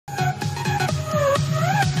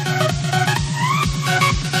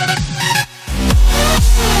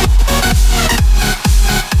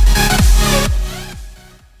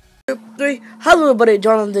everybody,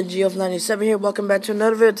 Jonathan G of 97 here. Welcome back to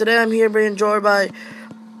another video. Today I'm here being joined by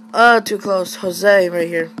too close, Jose right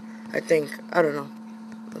here. I think. I don't know.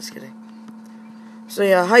 Just kidding. So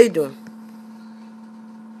yeah, how you doing?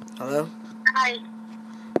 Hello? Hi.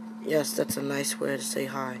 Yes, that's a nice way to say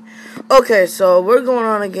hi. Okay, so we're going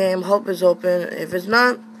on a game. Hope is open. If it's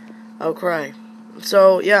not, I'll cry.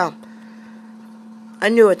 So yeah, I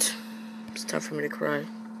knew it. It's time for me to cry.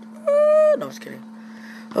 No, I was kidding.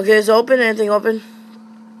 Okay, is it open? Anything open?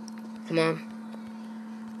 Come on.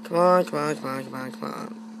 Come on, come on, come on, come on, come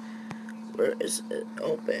on. Where is it?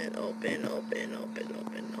 Open, open, open, open,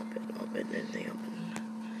 open, open, open. Anything open?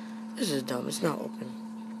 This is dumb. It's not open.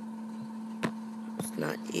 It's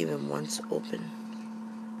not even once open.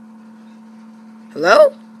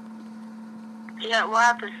 Hello? Yeah, what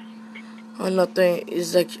happened? Oh, nothing.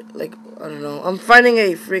 It's like, I don't know. I'm finding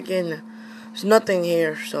a freaking... There's nothing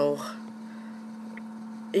here, so...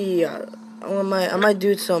 Yeah. I might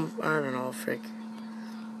do some... I don't know, frick.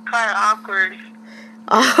 Kinda awkward.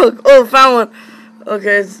 Oh, found one.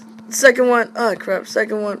 Okay, second one. Oh, crap.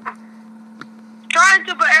 Second one. Trying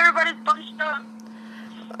to, but everybody's bunched up.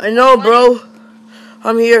 I know, bro.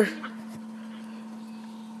 I'm here.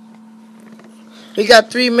 We got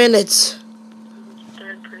 3 minutes.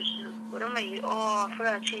 Third person. What am I? Oh, I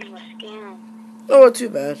forgot to change my skin. Oh, too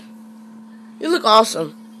bad. You look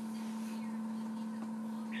awesome.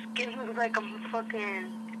 Skin looks like I'm fucking...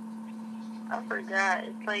 I forgot.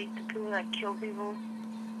 It's like the people that kill people.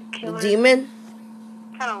 Killers. Demon?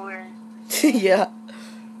 Kinda weird. Yeah.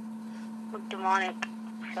 Look demonic.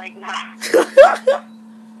 It's like, nah.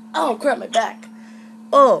 Oh, crap, my back.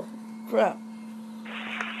 Oh, crap.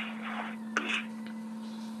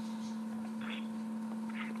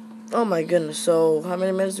 Oh, my goodness. So, how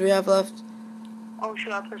many minutes do we have left? Oh,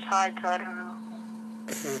 shoot, I pressed hide, so I don't know.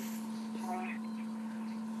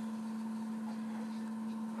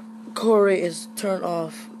 Corey is turned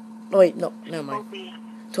off. Oh, wait, no, never mind.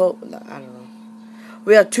 Kobe. No, I don't know.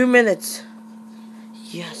 We have 2 minutes.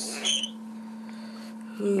 Yes.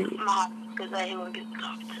 Because I hate when people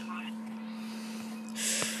talk to me.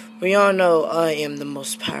 We all know I am the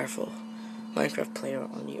most powerful Minecraft player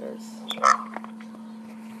on the earth.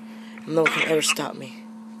 No one can ever stop me.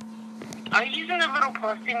 Are you using the little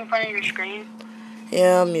plus thing in front of your screen?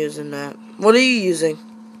 Yeah, I'm using that. What are you using?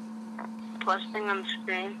 Plus thing on the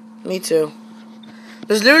screen. Me too.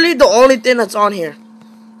 There's literally the only thing that's on here.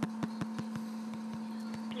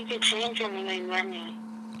 You can change it in the main menu.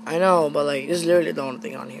 I know, but like, it's literally the only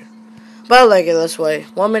thing on here. But I like it this way.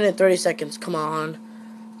 1 minute, 30 seconds. Come on.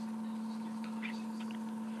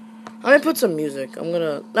 I'm gonna put some music.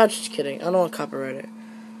 Not just kidding. I don't want to copyright it.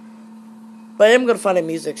 But I am gonna find a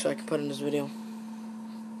music so I can put in this video.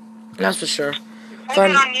 That's for sure.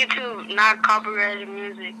 Find on YouTube, not copyrighted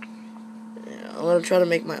music. Yeah, I'm gonna try to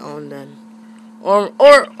make my own then. Or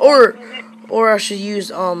I should use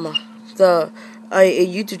a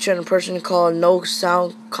YouTube channel person called No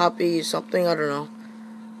Sound Copy something. I don't know.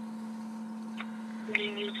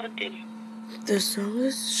 This song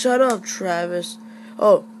is shut up, Travis.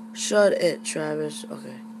 Oh, shut it, Travis.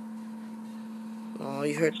 Okay. Oh,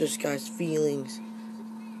 you hurt this guy's feelings.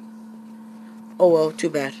 Oh well, too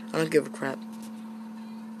bad. I don't give a crap.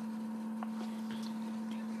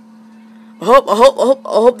 I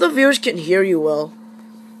hope the viewers can hear you well.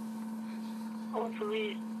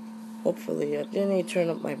 Hopefully. I think I need to turn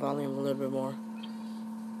up my volume a little bit more.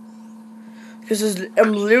 Because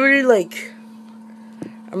I'm literally like,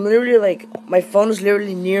 my phone is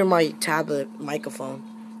literally near my tablet microphone.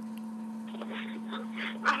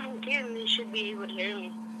 They should be able to hear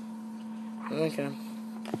me. Okay.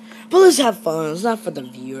 But let's have fun. It's not for the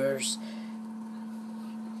viewers.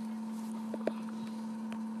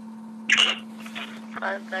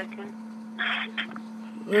 5 seconds.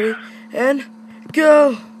 Ready? And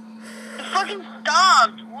go! It fucking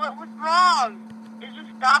stopped! What's wrong? It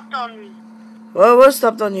just stopped on me. What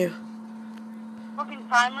stopped on you? Fucking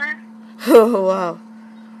timer. Oh, wow.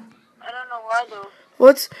 I don't know why though.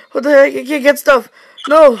 What the heck? I can't get stuff.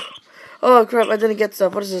 No! Oh crap, I didn't get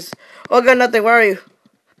stuff. What is this? Oh, I got nothing. Where are you?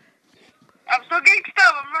 I'm still getting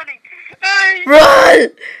stuff. I'm running.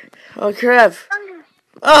 Run! Oh crap.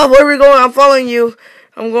 Oh, where are we going? I'm following you.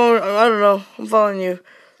 I don't know. I'm following you.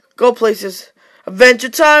 Go places. Adventure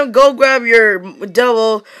time. Go grab your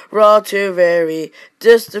devil. Raw to very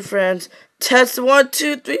distant friends. Test 1,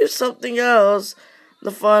 2, 3 or something else.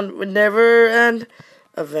 The fun would never end.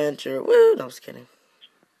 Adventure. Woo. No, I was kidding.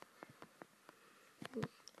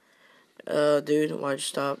 Dude, why'd you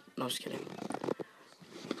stop? No, I was kidding.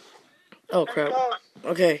 Oh, crap.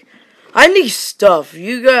 Okay. I need stuff.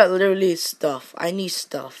 You got literally stuff. I need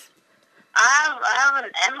stuff. I have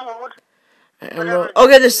an emerald. An Whatever emerald. that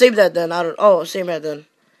Okay, then means. save that then. I don't. Oh, save that then.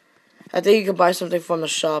 I think you can buy something from the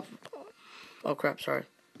shop. Oh crap! Sorry.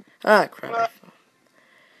 Ah crap. But,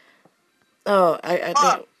 Oh, I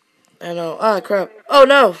oh, think I know. Ah crap. Oh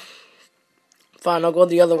no. Fine, I'll go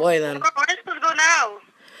the other way then. where are we supposed to go now?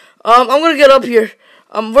 I'm gonna get up here.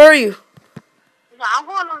 Where are you? No, I'm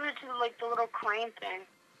going over to like the little crane thing.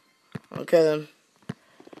 Okay then.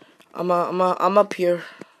 I'm up here.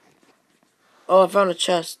 Oh, I found a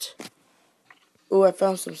chest. Ooh, I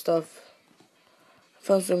found some stuff.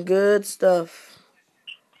 Found some good stuff.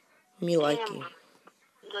 Me Damn, liking.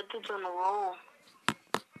 that dude's on the roll.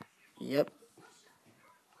 Yep.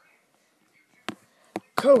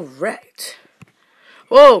 Correct.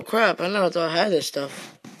 Whoa, crap! I never thought I had this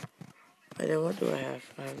stuff. Wait, then what do I have?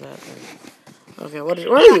 I have that then. Okay, what is?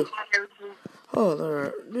 Where are you? Oh,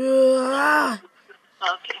 there.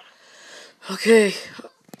 Okay. Okay.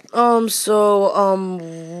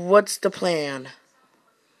 What's the plan?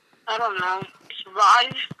 I don't know.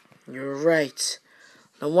 Survive? You're right.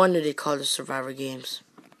 No wonder they call it Survivor Games.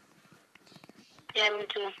 Yeah, me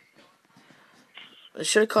too. They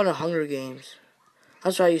should have called it Hunger Games.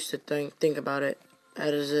 That's what I used to think about it.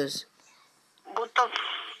 As is. What the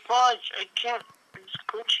fudge? I can't. It's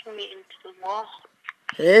glitching me into the wall.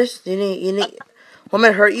 It is? You need. Want me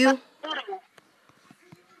to hurt you? Potato.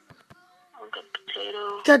 I got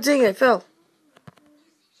potato. God dang it! I fell.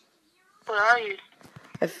 Where are you?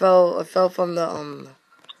 I fell from the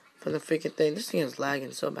freaking thing. This thing is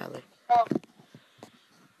lagging so badly. Oh,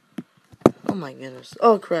 Oh my goodness.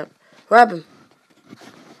 Oh crap. What happened?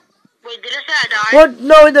 wait, did it say I died? What?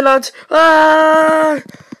 No, it did not. Ah!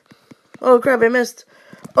 Oh crap! I missed.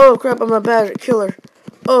 Oh crap! I'm a bad killer.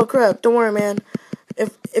 Oh crap! Don't worry, man.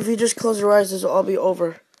 If you just close your eyes, this will all be over.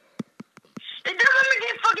 It doesn't let me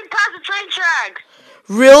get fucking past the train tracks.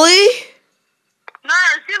 Really? Nah,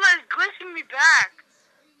 it seems like it's glitching me back.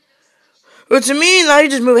 What you mean? Now you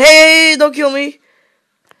just move. Hey, don't kill me.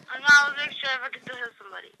 And I was like, sure if I could still hit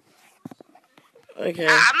somebody. Okay.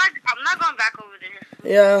 I'm not going back over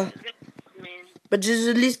there. Yeah. It's gonna, man. But just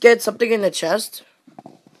at least get something in the chest.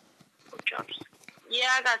 Pork chops. Yeah,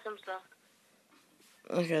 I got some stuff.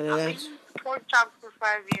 Okay, then I've that's been eating pork chops for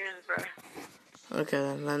 5 years, bro. okay.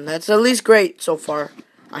 Then that's at least great so far.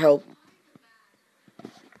 I hope.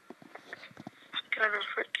 Got a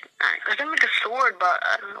freaking axe. I can make a sword, but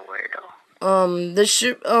I don't know where though. This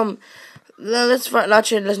ship. Let's find.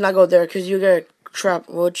 Actually, let's not go there because you get trapped,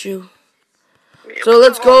 won't you? Yeah, So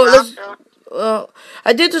let's go. around, Let's.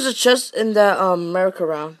 I did there's a chest in that America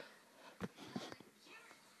round.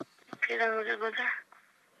 Okay, then we'll just go there.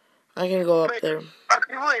 I can go up Wait, there. are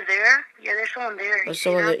people there? Yeah, there's someone there. There's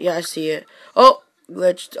someone there. Yeah, I see it. Oh,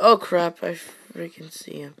 glitched. Oh crap! I freaking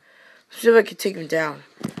see him. Let's see if I can take him down.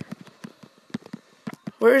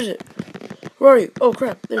 Where is it? Where are you? Oh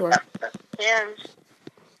crap! There you are. Yeah.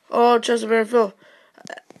 Oh, chest of Baron Phil.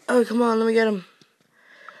 Oh, come on, let me get him.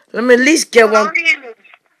 Let me at least get What one. are you?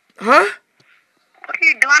 Huh? What are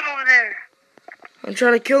you doing over there? I'm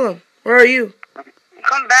trying to kill him. Where are you?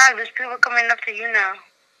 Come back. There's people coming up to you now.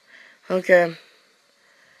 Okay.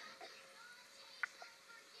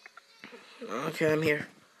 Okay, I'm here.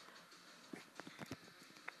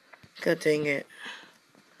 God dang it.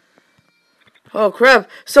 Oh crap!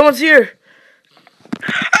 Someone's here!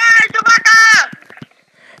 Hey, Chewbacca!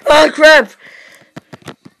 Oh crap!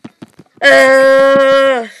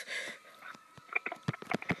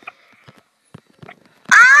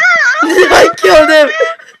 I killed him!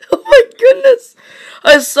 Oh my goodness!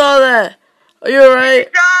 I saw that! Are you alright?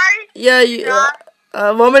 Did die? Yeah, Did you.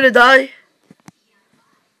 die? Want me to die?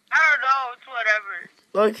 I don't know. It's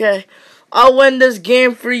whatever. Okay. I'll win this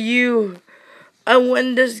game for you. I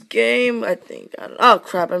win this game. I think. Oh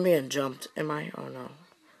crap! I'm being jumped. Am I? Oh no.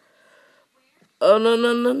 Oh no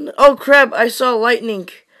no no no! Oh crap! I saw lightning.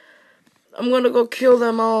 I'm gonna go kill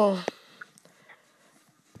them all.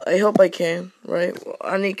 I hope I can. Right?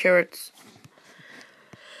 I need carrots.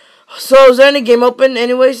 So is there any game open?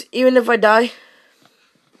 Anyways, even if I die.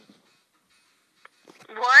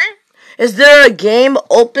 What? Is there a game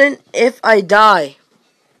open if I die?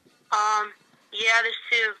 Yeah, there's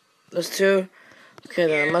two. There's two. Okay,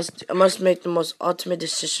 then I must make the most ultimate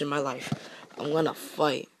decision in my life. I'm gonna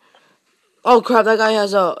fight. Oh crap! That guy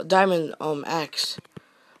has a diamond axe.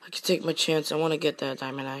 I can take my chance. I want to get that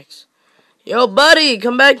diamond axe. Yo, buddy,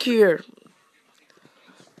 come back here.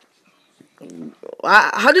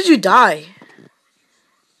 How did you die?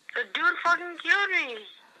 The dude fucking killed me.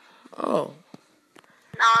 Oh.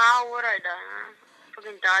 Now, how would I die, man?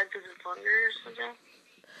 Fucking died because of hunger or something?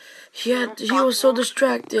 He was so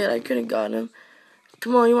distracted. I couldn't got him.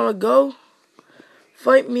 Come on, you wanna go?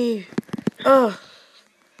 Fight me. Oh,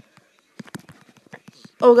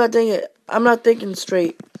 god dang it. I'm not thinking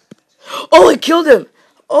straight. Oh, I killed him.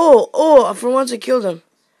 Oh, for once I killed him.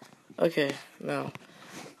 Okay, no.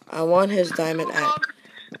 I want his diamond axe.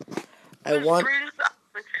 I want...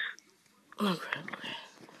 Oh, crap. Okay.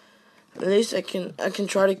 At least I can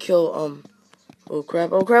try to kill, Oh,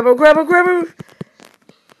 crap. Oh, crap.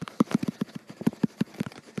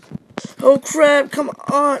 Oh, crap. Come on.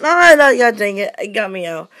 Ah, no, god dang it. It got me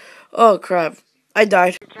out. Oh, crap. I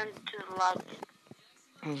died. Return to the lobby.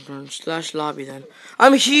 Okay, slash lobby then.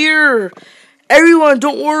 I'm here! Everyone,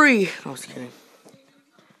 don't worry. I was kidding.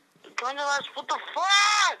 Join the last. What the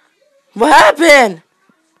fuck? What happened?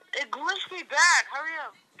 It glitched me back. Hurry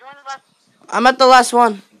up. Join the last. I'm at the last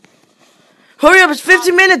one. Hurry up, it's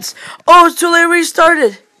 15 minutes. Oh, it's too late.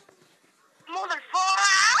 Restarted. Motherfucker!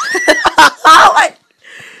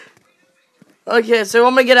 Okay, so you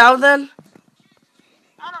want me to get out then?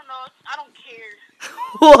 I don't know. I don't care.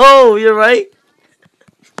 Whoa, you're right.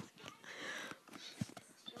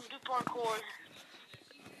 Do parkour.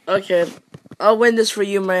 Okay, I'll win this for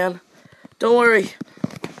you, man. Don't worry.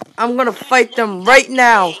 I'm gonna fight them right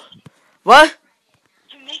now. What?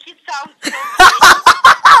 You make it sound so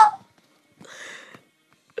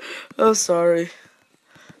Oh, sorry.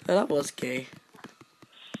 That was gay.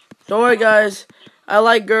 Don't worry, guys. I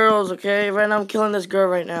like girls, okay? Right now, I'm killing this girl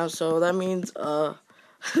right now, so that means, You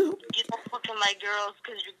don't fucking like girls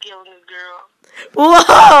because you're killing a girl.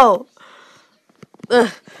 Whoa!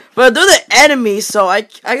 But they're the enemies, so I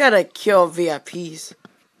gotta kill VIPs.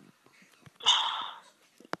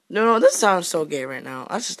 No, this sounds so gay right now.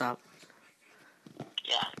 I should stop.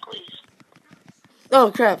 Yeah, please.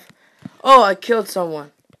 Oh, crap. Oh, I killed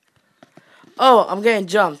someone. Oh, I'm getting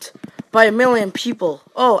jumped by 1,000,000 people.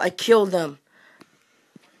 Oh, I killed them.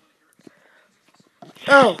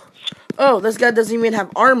 Oh, this guy doesn't even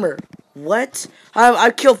have armor. What?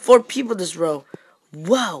 I killed 4 people this row.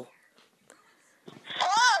 Whoa.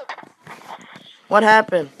 What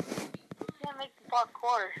happened? Can't make the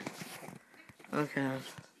parkour. Okay.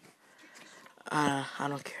 I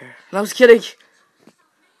don't care. No, I was kidding.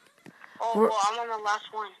 Oh, well, I'm on the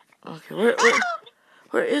last one. Okay,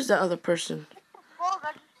 where is that other person? Fuck,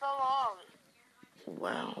 I just fell off.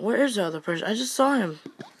 Wow, where is the other person? I just saw him.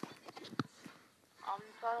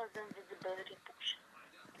 Sorry, the invisibility potion.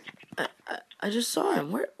 I just saw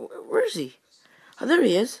him. Where is he? Oh, there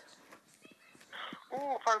he is.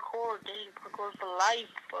 Ooh, parkour, dang, parkour for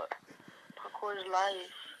life, but parkour is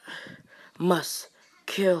life. Must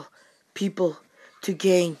kill people to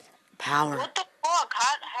gain power. What the fuck?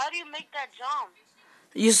 How do you make that jump?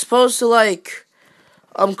 You're supposed to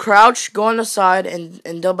crouch, go on the side,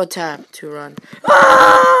 and double tap to run.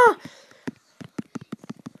 Ah!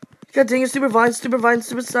 God dang it, stupid vine, stupid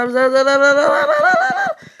stop.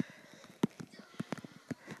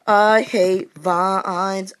 I hate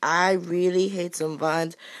vines. I really hate some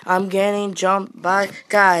vines. I'm getting jumped by.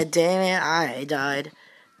 God damn it, I died.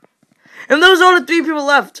 And there was only 3 people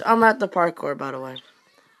left. I'm at the parkour, by the way.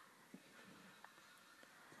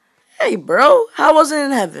 Hey, bro, how was it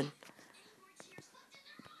in heaven?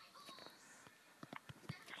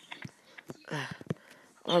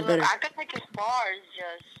 Or better. I could take as far as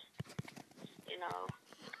just,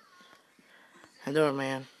 I do it,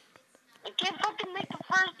 man. I can't fucking make the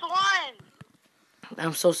first one.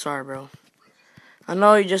 I'm so sorry, bro. I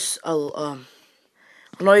know you just, I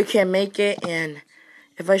know you can't make it, and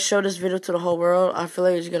if I show this video to the whole world, I feel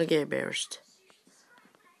like you're gonna get embarrassed.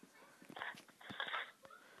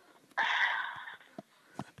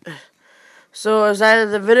 So, is that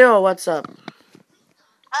the video, or what's up?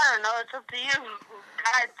 I don't know, it's up to you.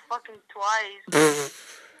 God, fucking twice.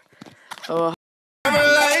 Oh,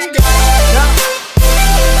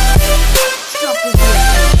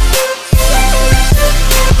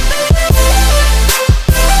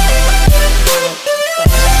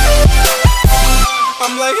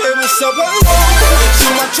 I'm like, hey, what's up?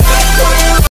 See my